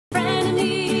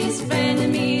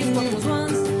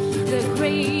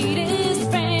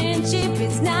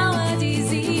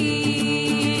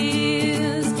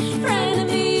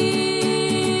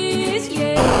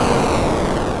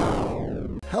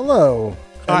Hello,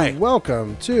 Hi. and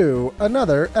welcome to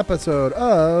another episode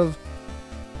of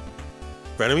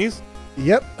Frienemies?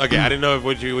 Yep. Okay, I didn't know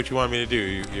what you wanted me to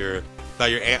do.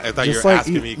 I thought you Just were like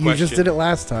asking me you questions. just did it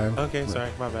last time. Okay, sorry,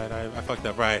 my bad. I fucked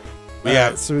up. Right.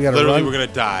 So we gotta literally run. we're gonna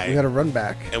die. We got to run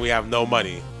back. And we have no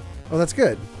money. Oh, that's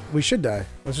good. We should die.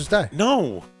 Let's just die.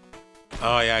 No.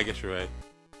 Oh yeah, I guess you're right.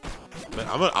 But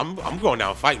I'm going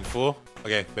down fighting, fool.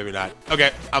 Okay, maybe not.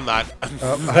 Okay, I'm not.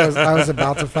 Oh, I was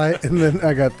about to fight, and then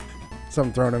I got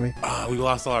something thrown at me. We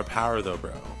lost all our power though,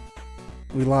 bro.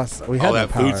 We lost. We had All no that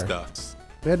power. food stuffs.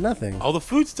 We had nothing. All the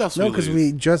food stuffs. No, because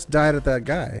we just died at that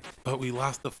guy. But we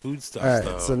lost the food stuffs. All right.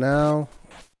 Though. So now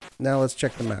let's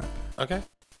check the map. Okay.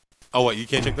 Oh, what? You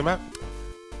can't check the map?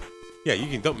 Yeah,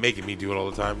 you can. Don't make me do it all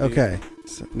the time. Dude. Okay.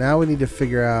 So now we need to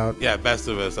figure out. Yeah, best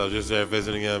of us. I was just there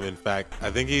visiting him. In fact,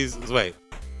 I think wait.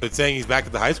 It's saying he's back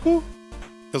at the high school?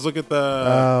 Cause look at the.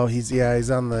 Oh, he's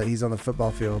on the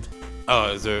football field.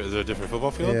 Oh, is there a different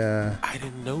football field? Yeah. I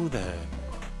didn't know that.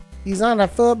 He's on a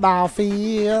football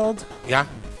field. Yeah.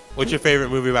 What's your favorite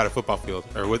movie about a football field?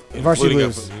 Or what? Varsity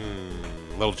Blues.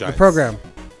 Little Giants. The Program.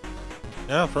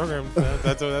 Yeah, Program.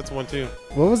 That's one too.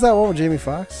 What was that one with Jamie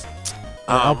Foxx?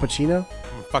 Al Pacino?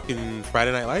 Fucking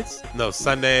Friday Night Lights? No,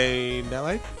 Sunday Night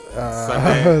Lights.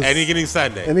 Sunday. Any given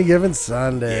Sunday. Any given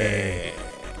Sunday.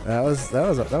 Yeah. That was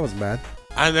bad.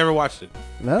 I never watched it.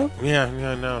 No? Yeah,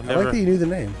 no, I never. like that you knew the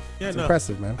name. Yeah, It's no.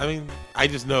 impressive, man. I mean, I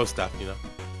just know stuff, you know.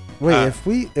 Wait,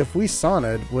 if we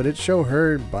Sonic, would it show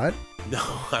her butt? No,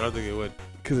 I don't think it would.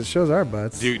 Because it shows our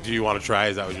butts. Do you want to try?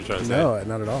 Is that what you're trying to say? No,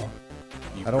 not at all.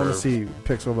 You I don't want to perv. see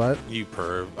pixel butt. You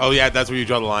perv. Oh yeah, that's where you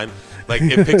draw the line. Like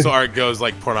if pixel art goes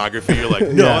like pornography, you're like,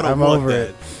 no, Yeah, I don't I'm want over that.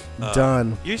 it.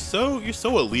 Done. You're so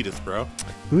elitist, bro.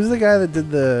 Who's the guy that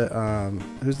did the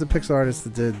who's the pixel artist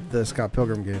that did the Scott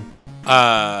Pilgrim game?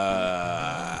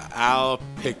 Al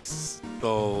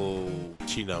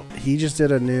Pixelchino. He just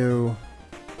did a new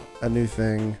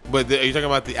thing. But are you talking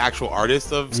about the actual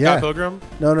artist of Scott Yeah. Pilgrim?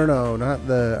 No, not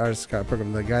the artist Scott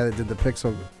Pilgrim. The guy that did the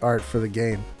pixel art for the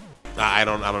game. I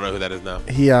don't know who that is now.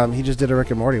 He just did a Rick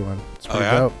and Morty one. It's pretty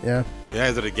dope. Yeah. Yeah,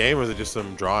 is it a game or is it just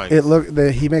some drawings?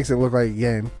 He makes it look like a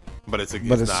game, but it's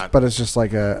not. But it's just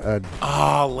like a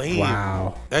Oh, lame.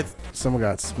 wow. That's Someone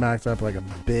got smacked up like a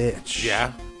bitch.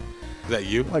 yeah. Is that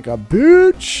you? Like a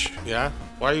bitch. Yeah.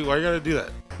 Why you gotta do that?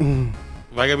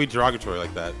 Why you gotta be derogatory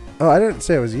like that? Oh, I didn't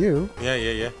say it was you.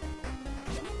 Yeah.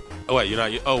 Oh wait, you're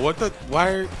not. Oh, what the?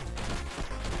 Why? Are,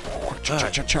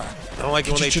 I don't like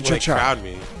it when they crowd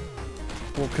me.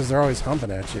 Well, because they're always humping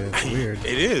at you. It's weird.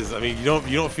 It is. I mean, you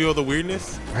don't feel the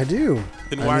weirdness. I do.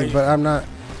 Then why? But I'm not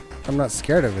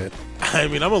scared of it. I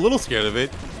mean, I'm a little scared of it.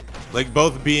 Like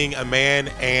both being a man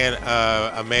and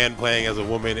a man playing as a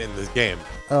woman in this game.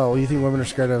 Oh, you think women are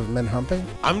scared of men humping?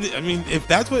 I mean, if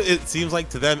that's what it seems like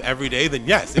to them every day, then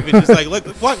yes. If it's just like, look,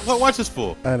 watch this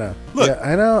fool. I know. Look, yeah,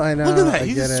 I know. Look at that.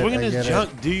 He's just swinging his junk.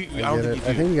 I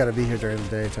think we got to be here during the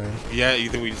daytime. Yeah, you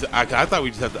think we just? I thought we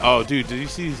just had to. Oh, dude, did you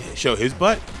see show his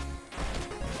butt?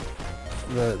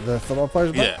 The football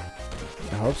player's butt? Yeah.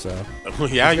 I hope so.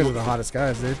 Yeah, you guys are the hottest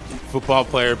guys, dude. Football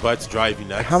player butts drive you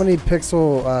nuts. How many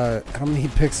pixels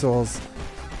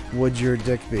would your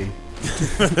dick be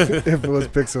if it was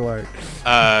pixel art?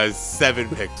 7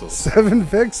 pixels. 7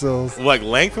 pixels. Like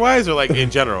lengthwise or like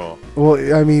in general?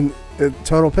 Well, I mean,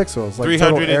 total pixels, like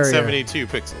 372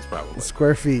 pixels, probably.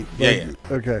 Square feet. Yeah.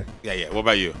 Okay. Yeah. What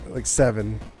about you? Like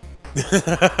 7. You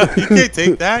can't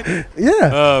take that. Yeah.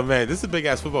 Oh man, this is a big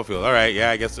ass football field. All right. Yeah,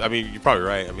 I guess. I mean, you're probably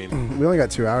right. I mean, we only got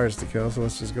 2 hours to kill, so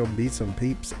let's just go beat some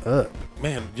peeps up.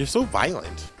 Man, you're so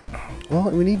violent.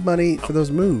 Well, we need money for those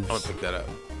moves. I'm gonna pick that up.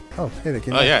 Oh, hey, they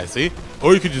came. Oh yeah, see?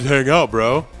 Or you could just hang out,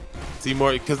 bro. See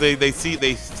more because they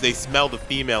smell the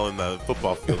female in the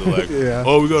football field. They're like, yeah.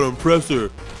 Oh, we gotta impress her.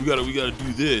 We gotta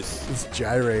do this. Let's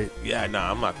gyrate. Yeah,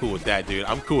 nah, I'm not cool with that, dude.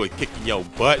 I'm cool with kicking your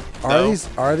butt.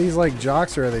 Are these like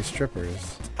jocks or are they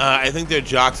strippers? I think they're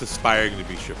jocks aspiring to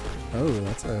be strippers. Oh,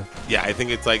 that's a. Yeah, I think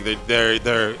it's like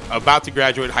they're about to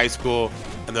graduate high school,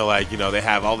 and they're like, you know, they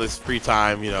have all this free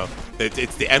time. You know,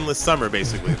 it's the endless summer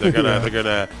basically. They're gonna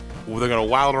they're gonna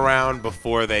wild around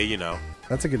before they, you know.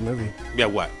 That's a good movie. Yeah,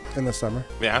 what? In the summer.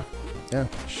 Yeah. Yeah.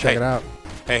 Check it out.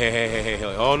 Hey.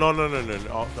 Oh, no.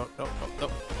 Oh,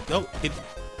 no.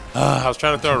 I was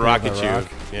trying to throw a rock at you.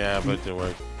 Yeah, but it didn't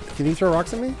work. Can you throw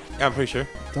rocks at me? Yeah, I'm pretty sure.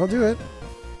 Don't do it.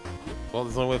 Well,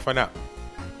 there's no way to find out.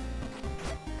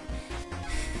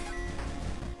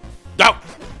 No!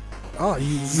 Oh,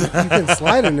 you can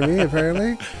slide into me,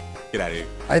 apparently. Get out of here.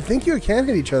 I think you can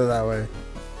hit each other that way.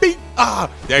 B. Ah!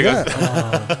 There it goes.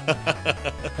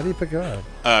 How do you pick it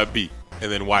up? B.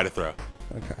 And then Y to throw.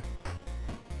 Okay.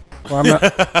 Well, I'm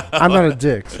not. I'm not a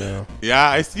dick, so. Yeah,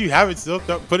 I see you have it still.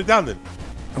 Put it down then.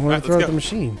 I'm gonna throw it at the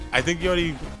machine. I think you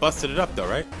already busted it up though,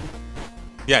 right?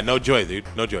 Yeah, no joy, dude.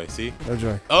 No joy. See? No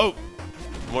joy. Oh,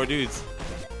 more dudes.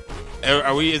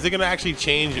 Are we? Is it gonna actually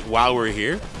change while we're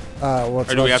here? Well,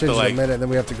 it's or do we have change to in like? a minute, then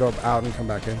we have to go out and come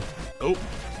back in. Oh,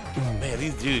 man,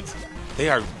 these dudes. They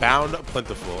are bound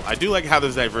plentiful. I do like how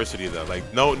there's diversity though. Like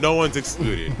no one's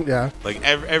excluded. Yeah. Like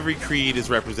every creed is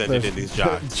represented in these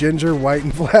jocks. Ginger, white,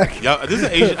 and black. Yeah, there's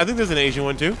an Asian. I think there's an Asian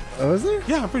one too. Oh, is there?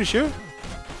 Yeah, I'm pretty sure.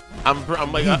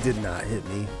 I'm like. He did not hit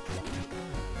me.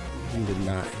 He did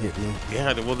not hit me.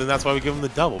 Yeah, well then that's why we give him the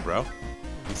double, bro.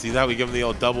 You see that? We give him the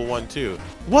old double 1-2.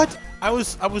 What? I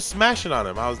was smashing on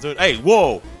him. I was doing. Hey,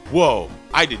 whoa.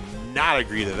 I did not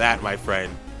agree to that, my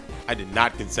friend. I did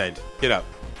not consent. Get up.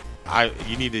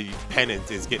 You need to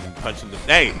penance is getting punched in the.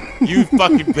 Hey, you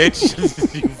fucking bitch!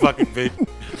 You fucking bitch!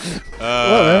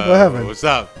 What happened? What's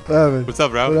up? What happened? What's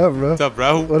up, bro? What happened, bro? What's up,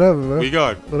 bro? What happened, bro? Where you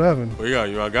going? What happened? Where you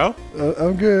going? You wanna go?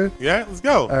 I'm good. Yeah, let's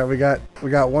go. All right, we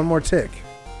got one more tick.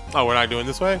 Oh, we're not doing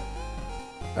this way?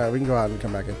 All right, we can go out and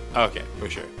come back in. Okay, for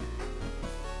sure.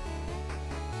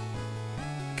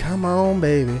 Come on,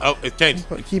 baby. Oh, it changed.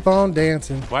 Keep on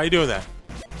dancing. Why are you doing that?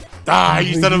 Ah,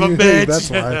 you son of a bitch! That's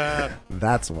why.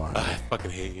 That's why. I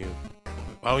fucking hate you.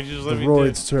 Why would you just let The me do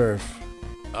it? roids turf.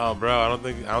 Oh, bro, I don't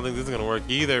think this is gonna work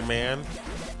either, man.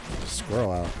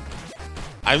 Scroll out.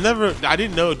 I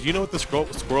didn't know. Do you know what the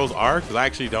squirrels are? Because I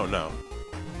actually don't know.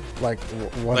 Like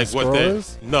what Like a squirrel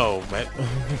is? No, man.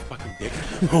 Fucking dick.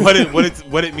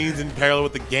 what it means in parallel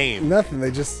with the game. Nothing. They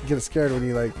just get scared when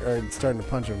you like are starting to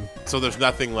punch them. So there's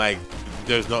nothing like,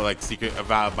 there's no like secret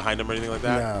about behind them or anything like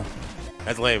that. No.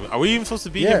 That's lame. Are we even supposed to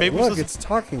be Yeah. here? Maybe Look, it's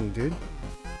talking, dude.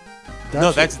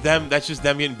 no, that's them. That's just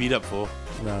them getting beat up, fool.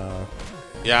 No.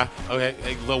 Yeah. Okay.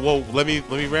 Hey, whoa. Let me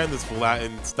ram this fool out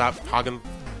and stop talking.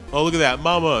 Oh, look at that,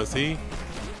 mama. See?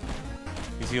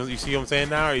 You see what I'm saying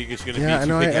now? Or are you just gonna be too I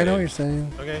know big-headed? what you're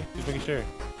saying. Okay, just making sure.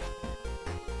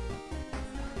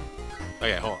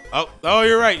 Okay, hold on. Oh,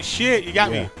 you're right. Shit, you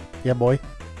got me. Yeah, boy.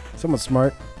 Someone's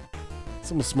smart.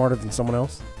 Someone's smarter than someone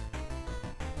else.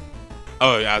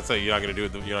 Oh, yeah. I'd say you're not gonna do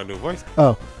it. You're not doing voice.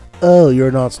 Oh,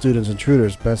 you're not students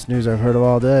intruders. Best news I've heard of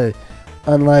all day.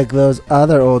 Unlike those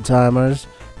other old timers,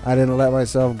 I didn't let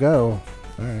myself go.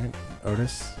 All right,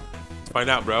 Otis. Let's find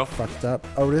out, bro. Fucked up,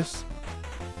 Otis.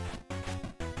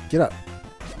 Get up.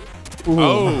 Ooh.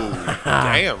 Oh,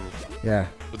 damn. Yeah.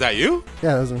 Was that you?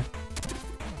 Yeah, that was me.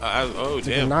 Oh, It's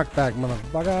damn. like a knockback,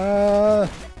 motherfucker.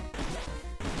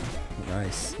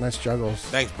 Nice juggles.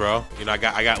 Thanks, bro. You know, I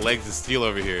got legs of steel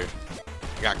over here.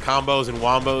 I got combos and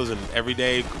wombos and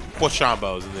everyday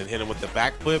push-combos, and then hit him with the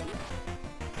back flip,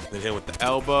 then hit him with the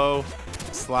elbow,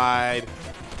 slide.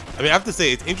 I mean, I have to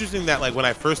say, it's interesting that, like, when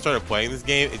I first started playing this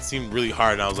game, it seemed really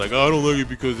hard, and I was like, oh, I don't like it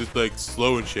because it's, like,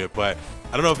 slow and shit, but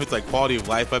I don't know if it's, like, quality of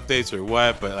life updates or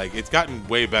what, but, like, it's gotten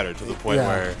way better to the point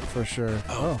where... for sure.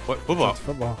 Oh, what? Football. It's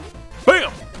football.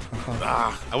 Bam!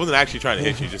 I wasn't actually trying to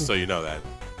hit you, just so you know that.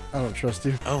 I don't trust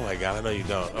you. Oh, my God, I know you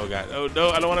don't. Oh, God. Oh, no,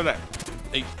 I don't want to die.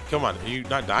 Hey, come on. Are you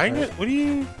not dying yet? What are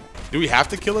you... Do we have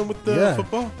to kill him with the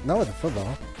football? Not with the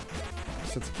football.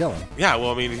 Just to kill him. Yeah,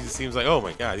 well, I mean, he seems like, oh,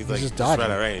 my God, he's like just right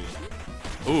dodging. at range.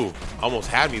 Ooh, almost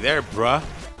had me there, bruh.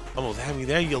 Almost had me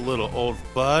there, you little old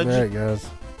fudge. There it goes.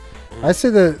 I say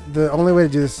the only way to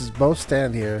do this is both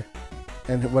stand here,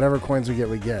 and whatever coins we get,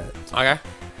 we get. Okay.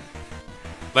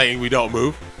 Like, we don't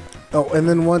move? Oh, and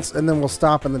then we'll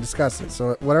stop and then discuss it.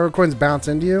 So whatever coins bounce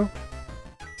into you,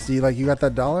 see, like you got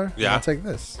that $1? Yeah. I'll take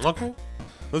this. Okay.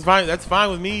 That's fine. That's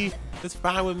fine with me. That's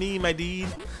fine with me, my dude.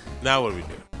 Now what do we do?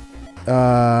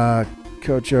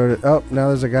 Coach Oda. Oh, now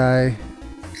there's a guy.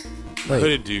 Wait.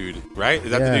 Hooded dude, right?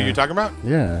 Is that the dude you're talking about?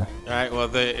 Yeah. All right. Well,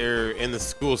 they're in the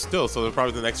school still, so they're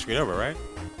probably the next screen over, right?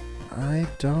 I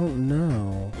don't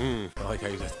know. I like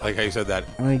how you said that.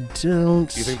 I don't.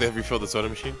 Do you think they refilled the soda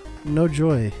machine? No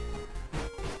joy.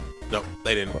 No,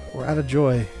 they didn't. We're out of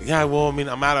joy. Yeah. Well, I mean,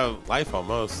 I'm out of life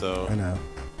almost, so. I know.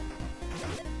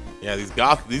 Yeah, these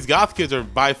goth kids are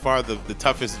by far the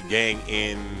toughest gang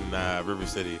in River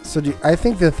City. So I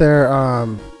think that they're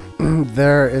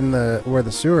they're in the where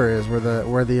the sewer is, where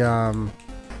the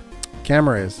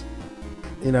camera is.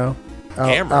 You know,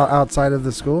 outside of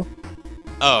the school.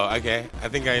 Oh, okay. I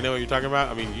think I know what you're talking about.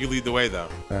 I mean, you lead the way though.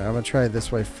 All right, I'm gonna try it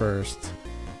this way first.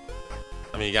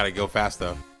 I mean, you gotta go fast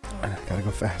though. I gotta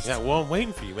go fast. Yeah, well, I'm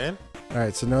waiting for you, man. All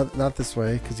right, so no, not this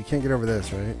way because you can't get over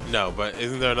this, right? No, but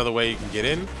isn't there another way you can get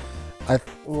in?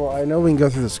 Well, I know we can go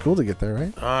through the school to get there,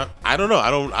 right? I don't know.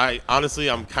 I honestly,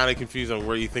 I'm kind of confused on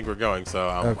where you think we're going, so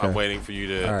I'm waiting for you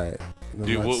to. All right.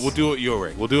 Dude, we'll do it your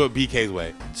way. We'll do it BK's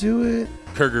way. Do it.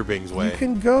 Kurger Bing's way. You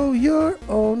can go your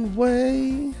own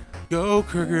way. Go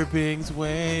Kurger Bing's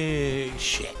way.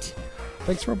 Shit.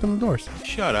 Thanks for opening the doors.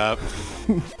 Shut up.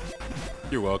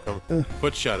 You're welcome.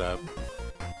 But shut up.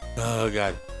 Oh,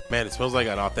 God. Man, it smells like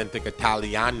an authentic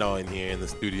Italiano in here in the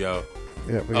studio.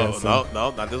 Yeah, we got some.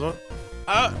 No, not this one.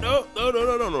 No.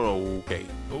 Okay.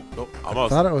 Oh, no,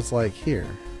 almost. I thought it was like here.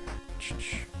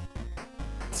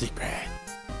 Secret.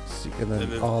 And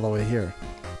then all the way here.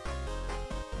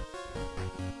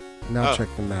 Now check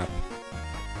the map.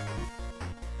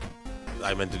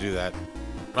 I meant to do that.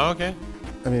 Oh, okay.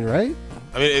 I mean, right?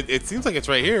 I mean, it seems like it's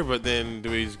right here, but then do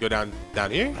we just go down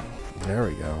here? There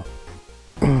we go.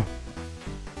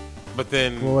 But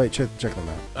then... Well, wait, check the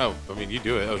map. Oh, I mean, you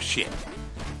do it. Oh, shit.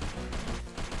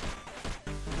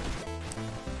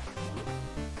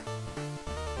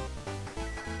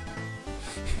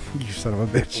 You son of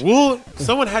a bitch. Well,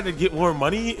 someone had to get more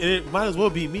money, and it might as well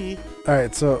be me. All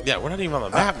right, so... Yeah, we're not even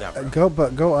on the map now. Bro.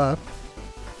 Go up.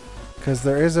 Because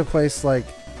there is a place, like,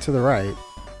 to the right.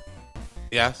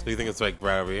 Yeah, so you think it's, like,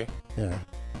 right over here? Yeah.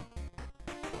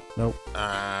 Nope.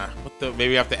 What the... Maybe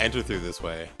we have to enter through this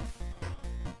way.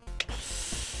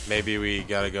 Maybe we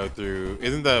gotta go through...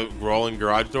 Isn't the rolling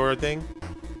garage door a thing?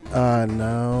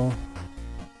 No.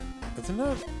 Isn't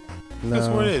it? No. That's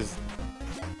what it is.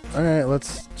 All right,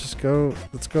 let's just go.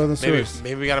 Let's go in the sewers.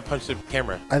 Maybe we gotta punch the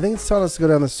camera. I think it's telling us to go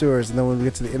down the sewers, and then when we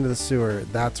get to the end of the sewer,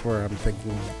 that's where I'm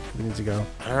thinking we need to go.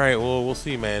 All right, well, we'll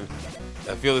see, man.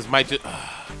 I feel this might just...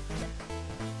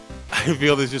 I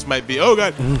feel this just might be... Oh,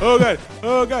 God. Oh, God.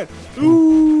 Oh, God.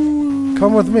 Ooh.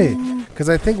 Come with me. Because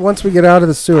I think once we get out of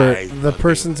the sewer, the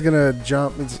person's going to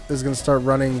jump, is going to start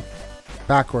running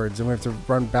backwards, and we have to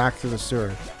run back through the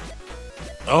sewer.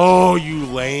 Oh, you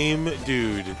lame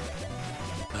dude.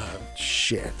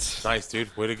 Shit. Nice,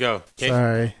 dude. Way to go.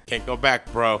 Sorry. Can't go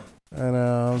back, bro. I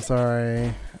know. I'm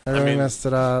sorry. I really messed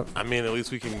it up. I mean, at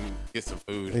least we can get some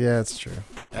food. Yeah, it's true.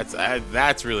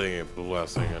 That's really a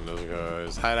blessing on those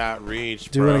guys. Hideout reach,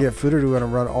 Do we want to get food, or do we want to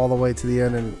run all the way to the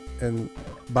end and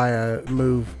buy a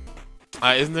move?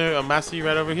 Isn't there a master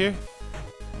right over here?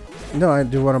 No, I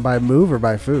do want to buy move or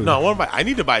buy food. No, I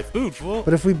need to buy food, fool.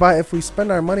 But if we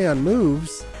spend our money on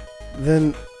moves,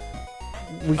 then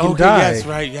we can die. Yes,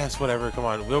 right. Yes, whatever. Come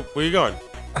on. Where are you going?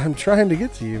 I'm trying to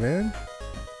get to you, man.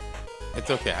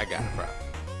 It's okay. I got it, bro.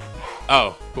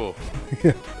 Oh, cool.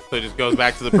 So it just goes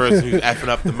back to the person who's effing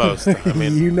up the most. I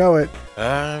mean, you know it.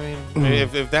 I mean,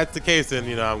 if that's the case,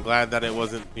 then I'm glad that it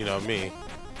wasn't me.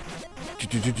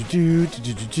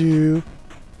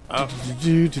 Oh,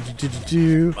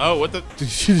 what the?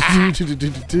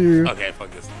 Okay,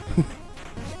 fuck this.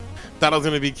 Thought I was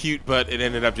gonna be cute, but it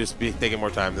ended up just taking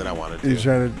more time than I wanted to. You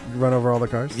trying to run over all the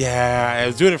cars? Yeah, I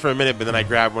was doing it for a minute, but then I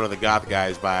grabbed one of the goth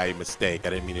guys by mistake.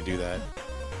 I didn't mean to do that.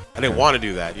 I didn't want to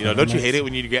do that. Don't you hate it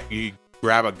when you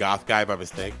grab a goth guy by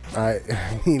mistake? I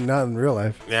mean, not in real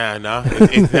life. Yeah, no,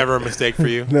 it's never a mistake for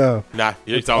you. No, nah,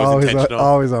 it's always intentional.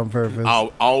 Always on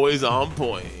purpose. Always on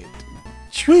point.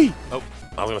 Sweet. Oh,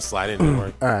 I was gonna slide in. Didn't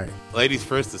work. All right. Ladies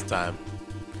first this time.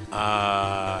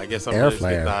 I guess I'm gonna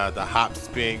get the hop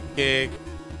spin kick,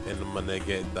 and I'm gonna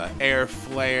get the air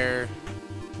flare.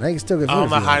 Now you can still get food. I'm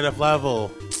not high enough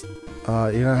level.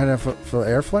 You're not high enough for the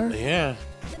air flare? Yeah.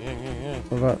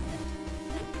 What about?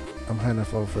 I'm high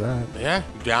enough level for that. Yeah,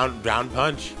 down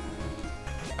punch.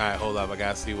 All right, hold up. I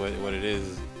gotta see what it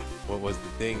is. What was the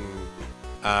thing?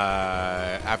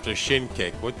 After shin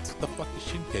kick. What the fuck is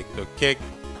shin kick? So kick,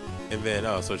 and then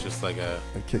so it's just like a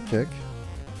kick.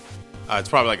 It's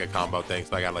probably like a combo thing.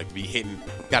 So I gotta be hitting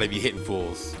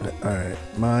fools. All right,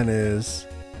 mine is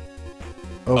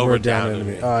over down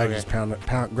enemy. Oh, I just ground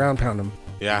pound him.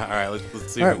 Yeah. All right.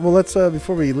 Let's see. All right. Well, let's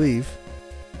before we leave,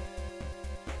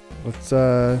 let's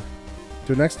do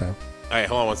it next time. All right.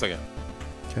 Hold on 1 second.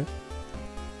 Okay.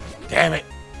 Damn it!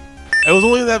 It was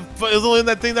only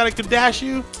that thing that I could dash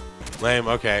you. Lame.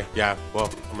 Okay. Yeah. Well,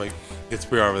 I'm gonna get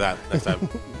spree over that next time.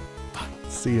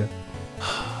 See ya.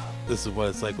 This is what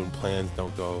it's like when plans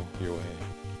don't go your way.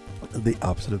 The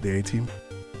opposite of the A team.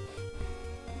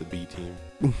 The B team.